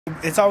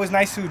It's always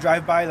nice to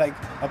drive by like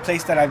a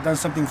place that I've done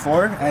something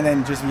for and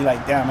then just be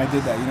like, damn, I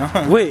did that, you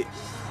know? Wait,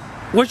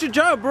 what's your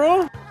job,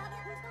 bro?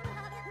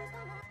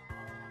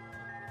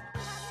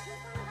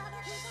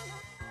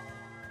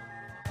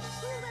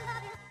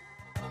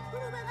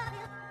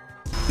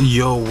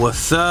 Yo,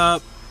 what's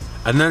up?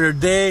 Another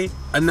day,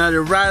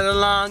 another ride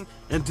along,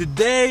 and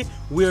today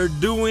we are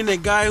doing a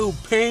guy who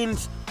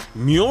paints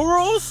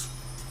murals.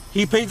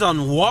 He paints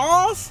on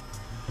walls,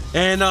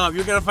 and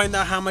you're gonna find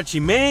out how much he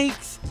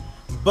makes.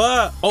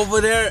 But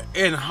over there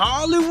in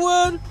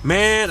Hollywood,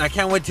 man, I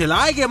can't wait till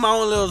I get my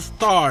own little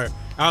star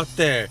out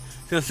there.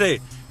 It's gonna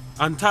say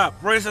on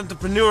top, race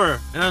entrepreneur,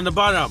 and on the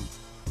bottom,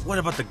 what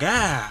about the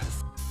gas?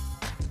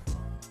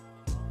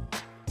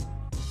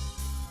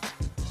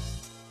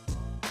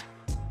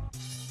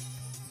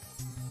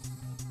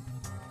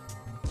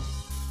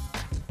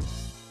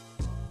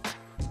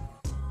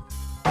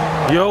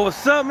 Yo,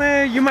 what's up,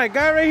 man? You my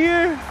guy right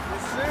here?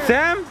 Yes, sir.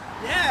 Sam?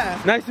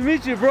 Yeah. Nice to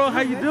meet you, bro. How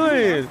you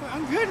doing?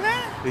 I'm good,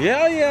 man.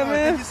 Yeah,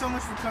 man. Thank you so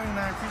much for coming,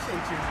 man. I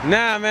appreciate you.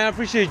 Nah, man, I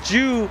appreciate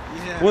you.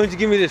 Yeah. Why don't you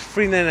give me this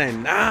free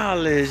 99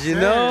 knowledge, you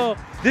know?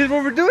 This is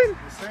what we're doing?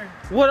 Yes, sir.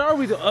 What are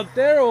we doing? Up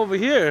there or over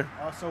here?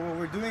 So what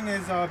we're doing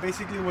is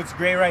basically what's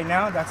gray right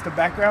now. That's the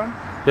background.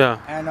 Yeah.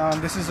 And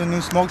this is a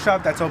new smoke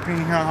shop that's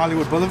opening here on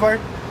Hollywood Boulevard.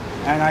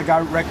 And I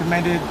got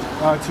recommended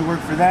to work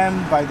for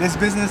them by this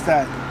business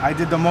that I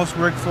did the most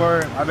work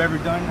for I've ever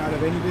done out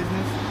of any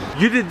business.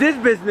 You did this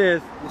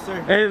business? Yes,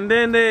 sir. And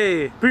then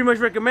they pretty much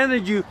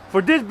recommended you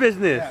for this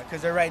business? Yeah,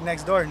 because they're right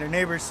next door and they're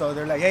neighbors, so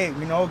they're like, hey,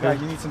 we know, guy,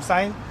 you need some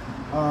sign?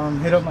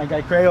 Hit up my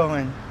guy Creo,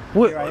 and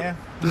here I am.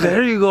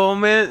 There you go,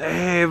 man.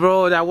 Hey,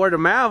 bro, that word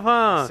of mouth,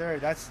 huh?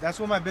 Yes, sir, that's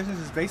what my business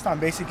is based on,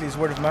 basically, is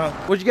word of mouth.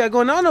 What you got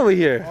going on over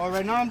here? Well,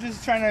 right now I'm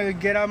just trying to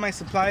get out my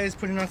supplies,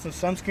 putting on some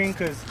sunscreen,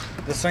 because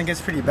the sun gets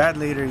pretty bad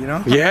later, you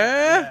know?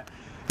 Yeah?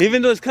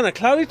 Even though it's kind of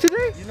cloudy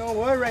today? You know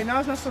what, right now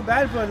it's not so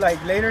bad, but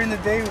like later in the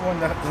day when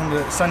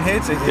the sun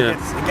hits, it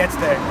gets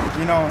there.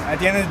 You know, at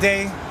the end of the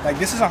day, like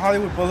this is on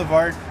Hollywood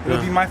Boulevard.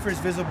 It'll be my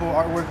first visible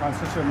artwork on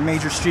such a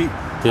major street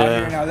out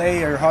here in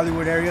LA or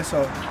Hollywood area,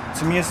 so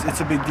to me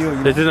it's a big deal.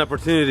 You know? It's an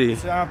opportunity.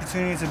 It's an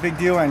opportunity, it's a big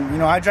deal, and you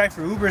know, I drive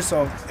for Uber,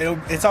 so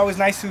it's always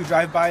nice to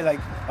drive by like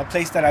a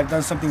place that I've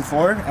done something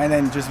for and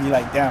then just be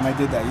like, damn, I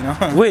did that, you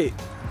know? Wait,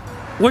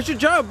 what's your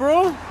job,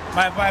 bro?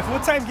 My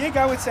full-time gig,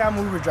 I would say I'm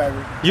an Uber driver.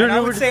 I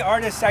would say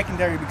art is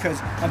secondary, because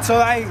until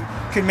I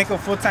can make a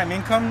full-time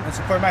income and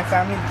support my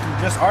family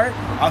through just art,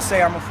 I'll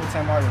say I'm a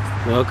full-time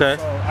artist. Okay.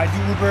 So I do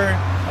Uber,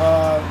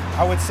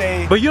 I would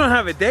say... But you don't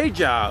have a day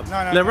job?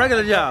 No, the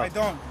regular job? I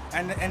don't.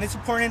 And it's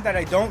important that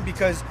I don't,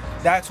 because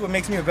that's what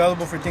makes me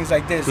available for things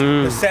like this.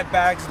 The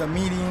setbacks, the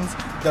meetings,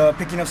 the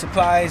picking up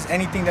supplies,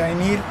 anything that I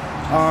need.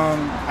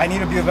 I need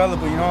to be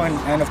available, you know,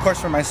 and of course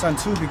for my son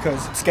too, because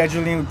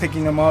scheduling,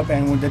 picking him up,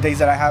 and the days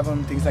that I have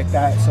him, things like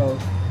that. So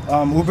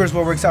Uber is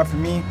what works out for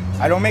me.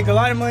 I don't make a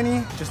lot of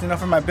money, just enough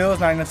for my bills,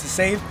 not enough to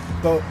save.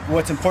 But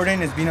what's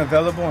important is being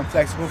available and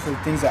flexible for the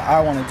things that I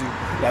want to do,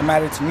 that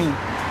matter to me.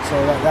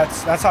 So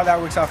that's how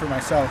that works out for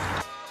myself.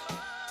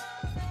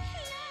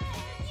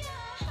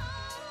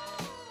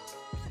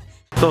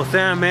 So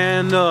Sam,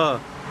 man,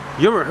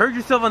 you ever hurt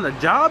yourself on the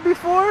job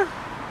before?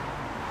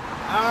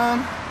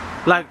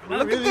 Like,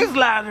 look at this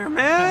ladder,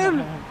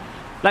 man.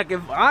 Like,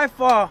 if I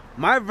fall,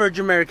 my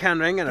Virgin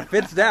Americano ain't gonna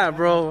fit that,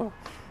 bro.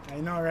 I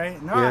know,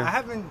 right? No, I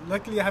haven't,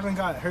 luckily I haven't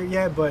got hurt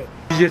yet, but...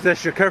 You just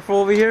extra careful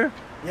over here?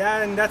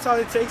 Yeah, and that's all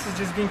it takes, is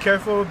just being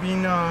careful,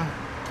 being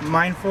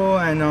mindful,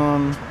 and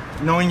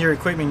knowing your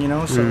equipment, you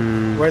know? So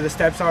where the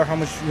steps are, how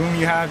much room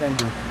you have, and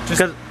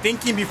just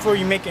thinking before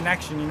you make an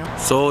action, you know?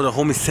 So the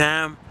homie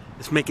Sam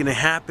is making it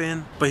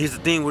happen, but here's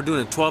the thing, we're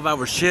doing a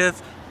 12-hour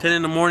shift, 10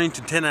 in the morning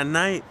to 10 at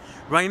night.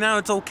 Right now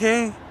it's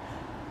okay.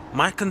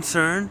 My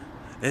concern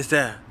is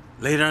that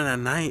later on at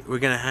night we're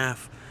gonna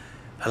have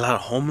a lot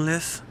of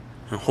homeless,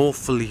 and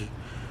hopefully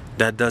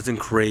that doesn't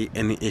create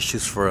any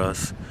issues for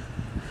us.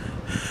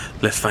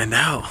 Let's find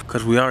out,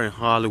 because we are in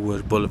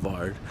Hollywood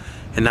Boulevard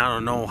and I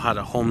don't know how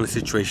the homeless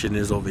situation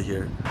is over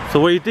here. So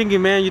what are you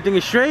thinking, man? You think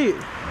it's straight?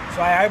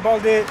 So I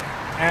eyeballed it,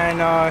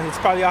 and it's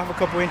probably off a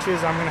couple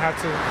inches. I'm gonna have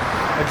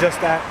to adjust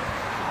that.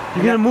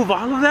 You're gonna move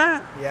all of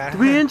that? Yeah.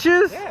 3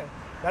 inches? Yeah.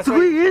 That's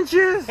 3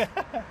 inches?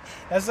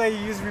 That's why you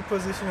use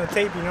repositional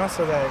tape, you know,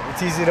 so that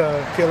it's easy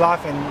to peel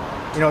off and,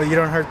 you know, you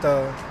don't hurt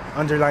the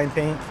underlying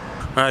paint.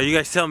 All right, you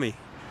guys tell me.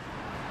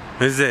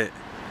 Is it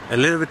a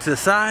little bit to the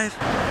side?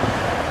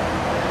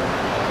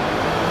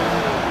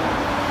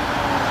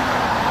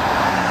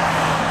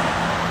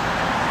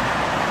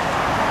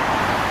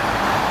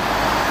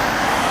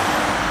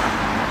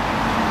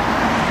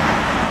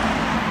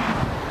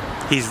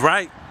 He's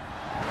right.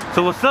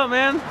 So what's up,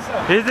 man? What's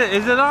up?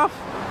 Is it off?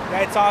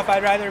 Yeah, it's off.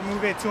 I'd rather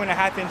move it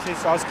 2.5 inches,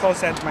 so I was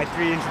close at my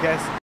 3-inch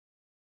guess.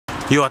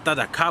 Yo, I thought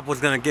that cop was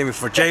gonna get me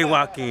for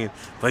jaywalking,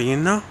 but you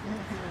know,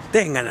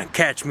 they ain't gonna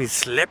catch me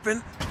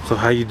slipping. So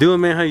how you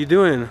doing, man? How you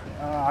doing?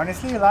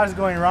 Honestly, a lot is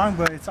going wrong,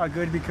 but it's all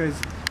good, because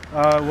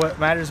what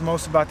matters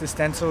most about the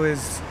stencil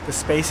is the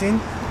spacing.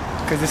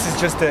 because this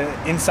is just the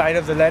inside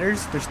of the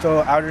letters. There's still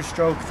outer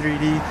stroke,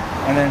 3D,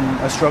 and then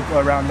a stroke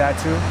around that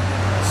too.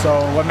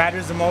 So what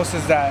matters the most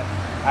is that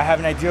I have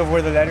an idea of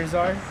where the letters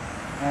are,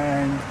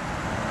 and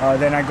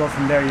then I go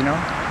from there, you know?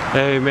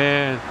 Hey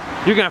man,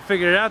 you're gonna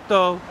figure it out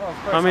though. Oh, of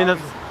course, I mean, it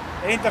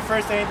ain't the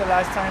first, it ain't the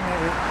last time.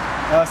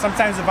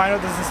 Sometimes the vinyl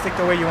doesn't stick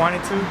the way you want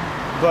it to,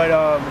 but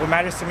what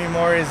matters to me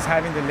more is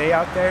having the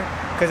layout there,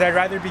 because I'd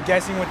rather be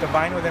guessing with the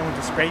vinyl than with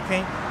the spray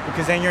paint,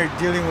 because then you're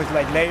dealing with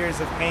like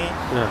layers of paint,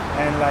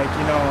 and like,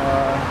 you know,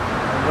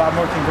 a lot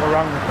more can go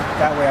wrong with it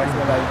that way, I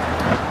feel like.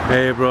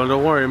 Hey bro,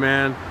 don't worry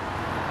man.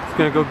 It's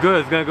gonna go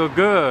good, it's gonna go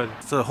good.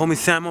 So the homie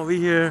Sam over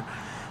here,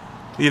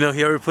 you know,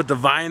 he already put the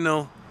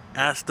vinyl.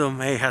 Asked him,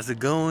 hey, how's it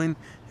going?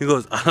 He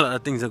goes, a lot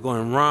of things are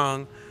going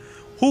wrong.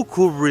 Who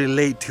could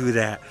relate to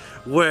that?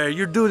 Where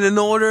you're doing an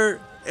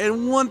order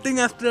and one thing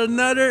after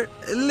another,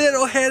 a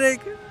little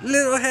headache.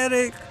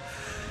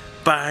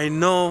 But I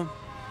know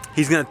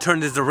he's gonna turn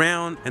this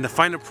around and the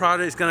final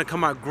product is gonna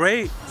come out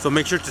great. So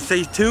make sure to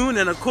stay tuned,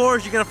 and of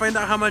course you're gonna find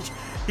out how much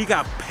he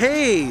got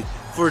paid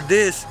for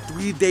this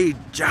 3-day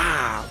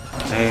job.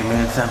 Hey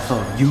man, Sam, so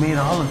you made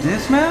all of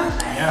this, man?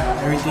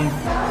 Yeah, everything.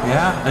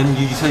 Yeah, and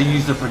you said you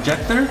used a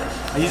projector?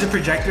 I use a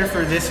projector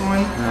for this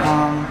one.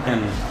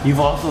 And you've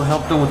also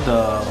helped them with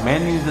the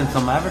menus and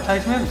some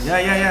advertisements?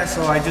 Yeah.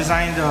 So I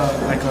designed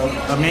like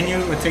a menu,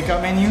 a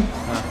takeout menu.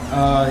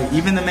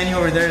 Even the menu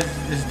over there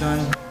is done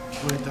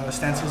with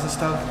stencils and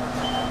stuff.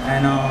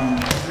 And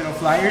little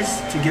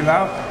flyers to give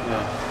out.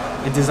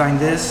 Yeah. I designed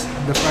this,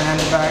 the front and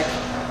the back.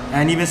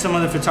 And even some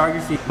of the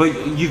photography. But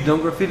you've done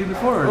graffiti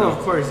before, or no? Of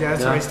course, yeah.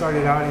 That's where I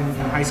started out in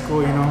high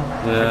school, you know.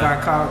 Yeah. I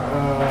got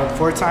caught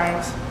 4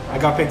 times. I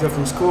got picked up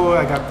from school.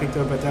 I got picked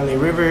up at the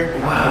LA River.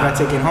 Wow. I got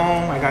taken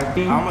home. I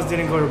almost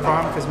didn't go to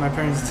prom because my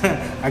parents,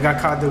 I got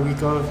caught the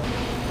week of.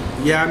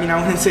 Yeah, I mean, I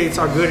wouldn't say it's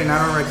all good, and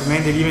I don't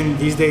recommend it. Even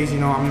these days, you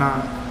know, I'm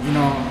not, you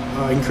know,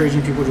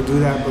 encouraging people to do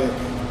that, but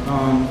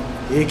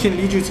it can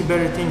lead you to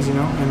better things, you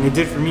know, and it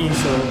did for me.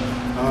 So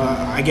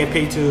I get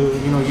paid to,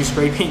 you know, use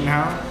spray paint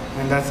now,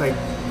 and that's like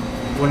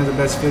one of the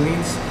best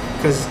feelings,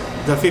 because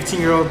the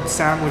 15-year-old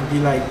Sam would be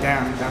like,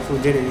 damn, that fool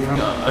did it, you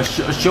know?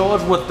 Show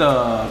us what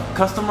the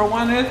customer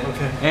wanted,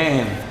 okay,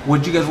 and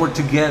would you guys work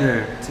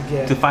together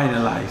to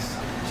finalize?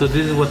 So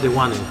this is what they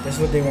wanted? That's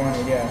what they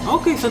wanted, yeah.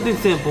 Okay, something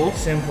simple.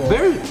 Simple.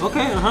 Very,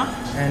 okay,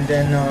 And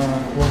then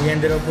what we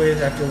ended up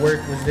with after work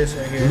was this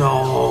right here.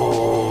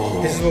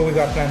 No! This is what we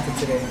got planned for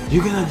today.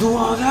 You're gonna do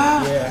all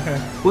that?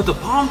 Yeah. With the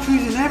palm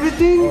trees and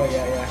everything? Oh,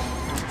 yeah.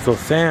 So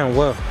Sam,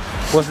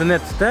 what's the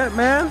next step,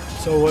 man?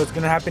 So what's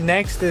gonna happen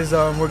next is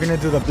we're gonna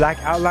do the black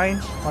outline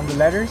on the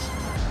letters,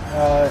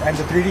 and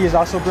the 3D is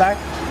also black,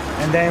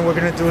 and then we're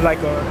gonna do like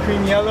a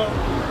cream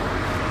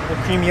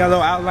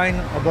yellow outline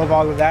above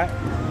all of that.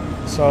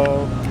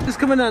 So it's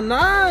coming out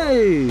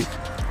nice.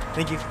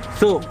 Thank you.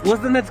 So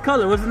what's the next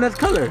color?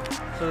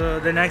 So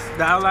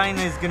the outline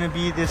is gonna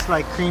be this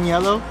like cream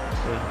yellow,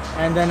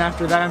 and then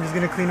after that I'm just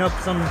gonna clean up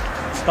some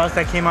spots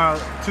that came out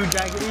too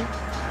jaggedy,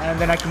 and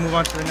then I can move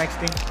on to the next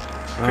thing.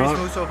 Pretty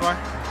smooth so far.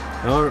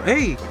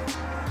 Hey,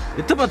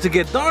 it's about to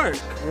get dark.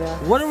 Yeah.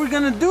 What are we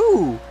gonna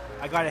do?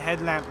 I got a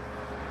headlamp,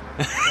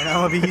 and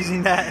I'm gonna be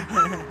using that.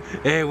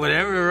 Hey,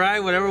 whatever,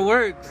 right? Whatever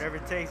works. Whatever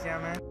it takes, yeah,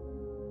 man.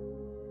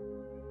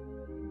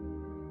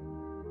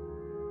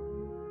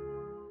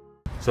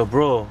 So,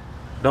 bro,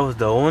 that was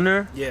the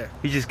owner? Yeah.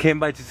 He just came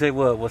by to say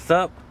what's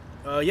up?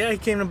 Yeah, he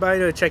came by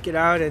to check it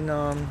out and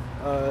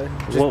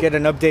just get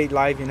an update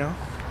live, you know.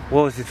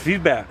 What was his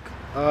feedback?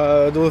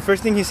 The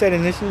first thing he said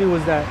initially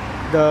was that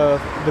the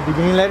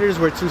beginning letters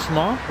were too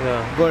small.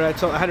 Yeah.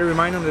 But I had to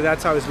remind him that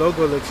that's how his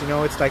logo looks. You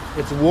know, it's like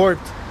it's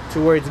warped to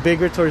where it's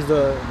bigger towards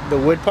the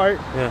wood part,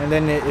 and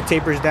then it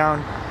tapers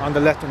down on the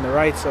left and the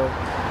right. So,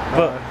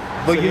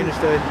 but you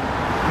understood.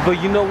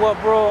 But you know what,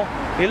 bro?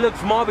 It looks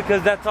small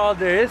because that's all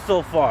there is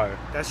so far.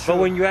 That's true.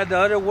 But when you add the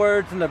other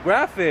words and the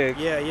graphic,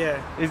 yeah,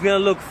 it's gonna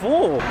look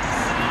full.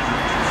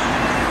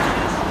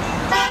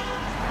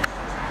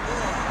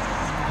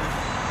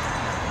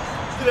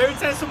 Dude, every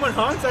time someone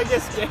honks, I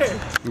get scared.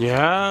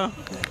 Yeah.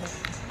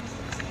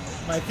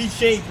 My feet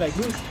shake like,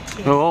 ooh.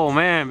 Oh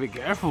man, be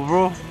careful,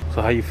 bro.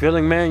 So how you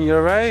feeling, man? You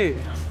alright?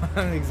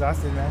 I'm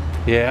exhausted, man.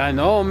 Yeah, I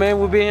know, man.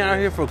 We've been out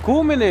here for a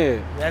cool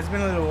minute. Yeah, it's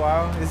been a little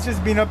while. It's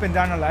just been up and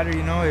down the ladder,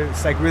 you know.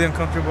 It's like really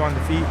uncomfortable on the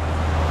feet.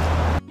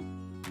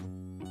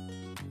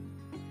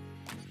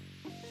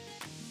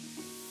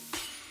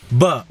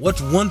 But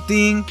what's one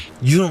thing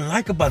you don't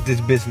like about this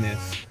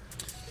business?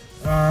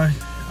 I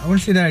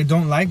wouldn't say that I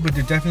don't like, but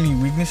there are definitely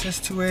weaknesses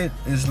to it.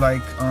 Is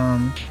like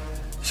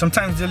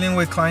sometimes dealing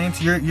with clients,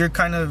 you're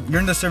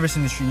in the service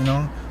industry, you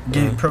know,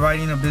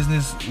 providing a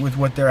business with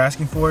what they're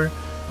asking for.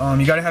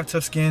 You gotta have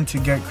tough skin to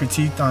get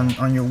critiqued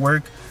on your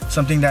work,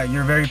 something that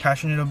you're very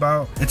passionate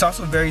about. It's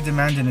also very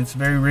demanding. It's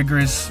very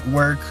rigorous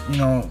work. You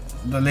know,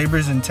 the labor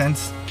is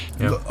intense.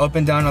 Up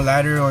and down a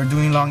ladder, or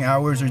doing long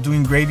hours, or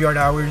doing graveyard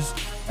hours,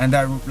 and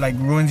that like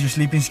ruins your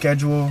sleeping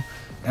schedule.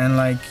 And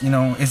like, you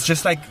know, it's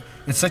just like,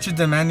 it's such a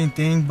demanding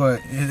thing,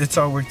 but it's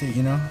all worth it,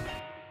 you know?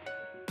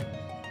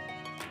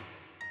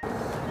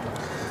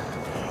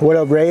 What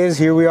up, Reyes?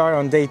 Here we are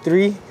on day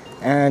 3,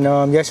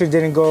 and yesterday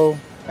didn't go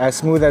as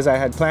smooth as I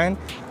had planned.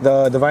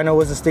 The vinyl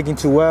wasn't sticking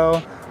too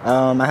well.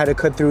 I had to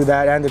cut through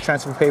that and the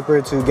transfer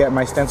paper to get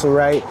my stencil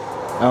right,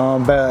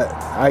 but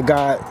I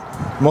got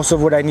most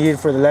of what I needed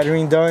for the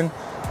lettering done.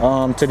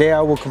 Today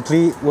I will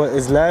complete what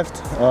is left,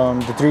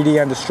 the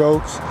 3D and the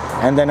strokes,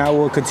 and then I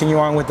will continue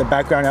on with the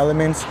background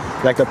elements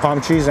like the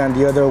palm trees and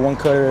the other one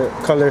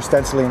color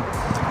stenciling.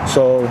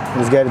 So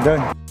let's get it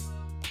done.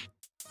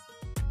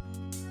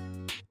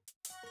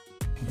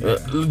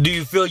 Do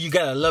you feel you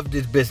gotta love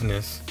this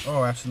business?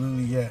 Oh,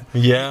 absolutely, yeah.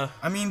 Yeah?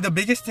 I mean, the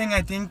biggest thing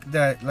I think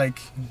that, like,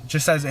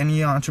 just as any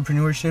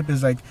entrepreneurship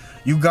is, like,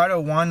 you gotta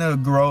wanna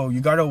grow. You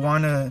gotta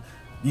wanna,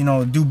 you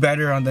know, do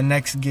better on the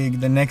next gig,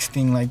 the next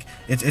thing. Like,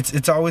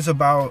 it's always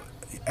about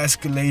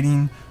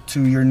escalating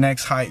to your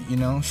next height, you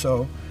know?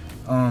 So,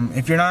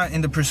 if you're not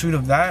in the pursuit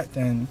of that,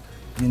 then,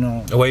 you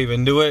know. Why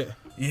even do it?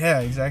 Yeah,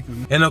 exactly.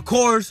 And of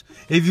course,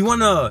 if you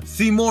wanna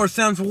see more of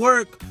Sam's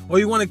work, or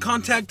you wanna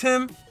contact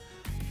him,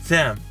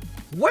 Sam,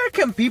 where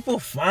can people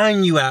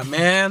find you at,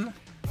 man?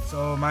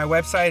 So my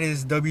website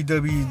is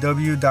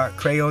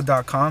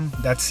www.craoe.com.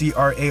 That's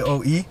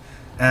CRAOE.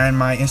 And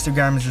my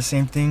Instagram is the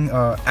same thing,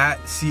 at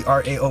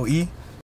CRAOE.